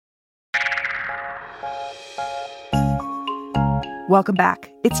Welcome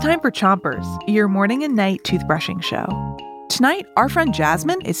back. It's time for Chompers, your morning and night toothbrushing show. Tonight, our friend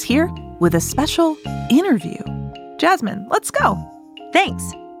Jasmine is here with a special interview. Jasmine, let's go.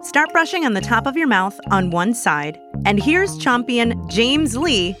 Thanks. Start brushing on the top of your mouth on one side. And here's champion James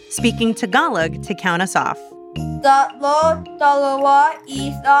Lee speaking Tagalog to count us off. Tatlo, dalawa,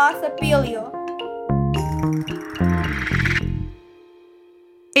 isa, sapilyo.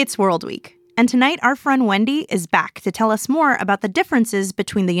 It's World Week. And tonight, our friend Wendy is back to tell us more about the differences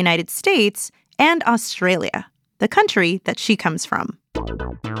between the United States and Australia, the country that she comes from.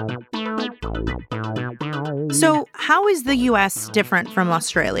 So, how is the U.S. different from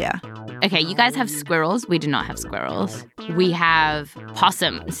Australia? Okay, you guys have squirrels. We do not have squirrels. We have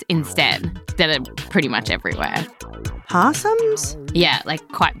possums instead that are pretty much everywhere. Possums? Yeah, like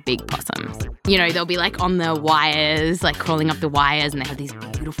quite big possums. You know, they'll be like on the wires, like crawling up the wires, and they have these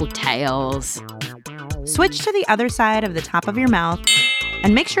beautiful tails. Switch to the other side of the top of your mouth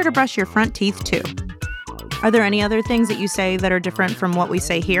and make sure to brush your front teeth too. Are there any other things that you say that are different from what we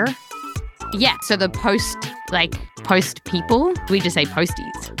say here? Yeah, so the post people, we just say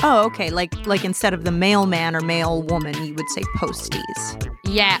posties. Oh, okay. Like instead of the mailman or mail woman, you would say posties.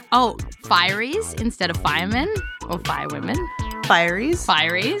 Yeah. Oh, fireys instead of firemen or firewomen. Fireys?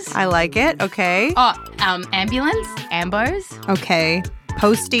 Fireys. I like it. Okay. Oh, ambulance, ambos. Okay.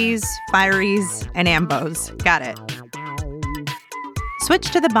 Posties, fireys, and ambos. Got it. Switch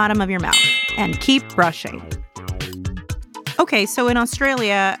to the bottom of your mouth and keep brushing. Okay, so in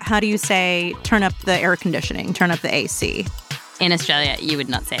Australia, how do you say turn up the air conditioning, turn up the AC? In Australia, you would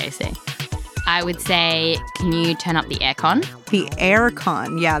not say AC. I would say, can you turn up the aircon? The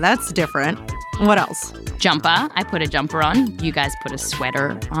aircon, yeah, that's different. What else? Jumper. I put a jumper on. You guys put a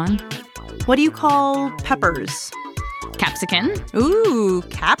sweater on. What do you call peppers? Capsicum. Ooh,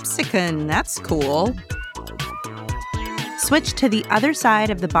 capsicum. That's cool. Switch to the other side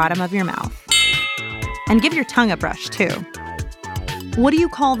of the bottom of your mouth. And give your tongue a brush, too. What do you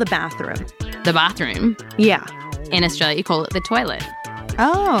call the bathroom? The bathroom? Yeah. In Australia, you call it the toilet.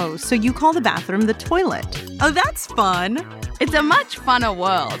 Oh, so you call the bathroom the toilet. Oh, that's fun. It's a much funner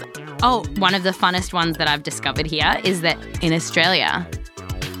world. Oh, one of the funnest ones that I've discovered here is that in Australia,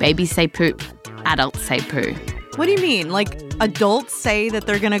 babies say poop, adults say poo. What do you mean? Like, adults say that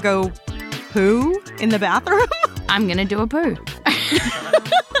they're going to go poo in the bathroom? I'm going to do a poo.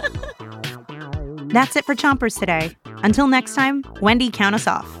 That's it for Chompers today. Until next time, Wendy, count us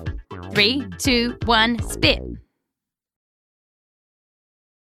off. 3, 2, 1, spit.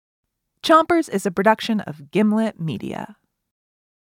 Chompers is a production of Gimlet Media.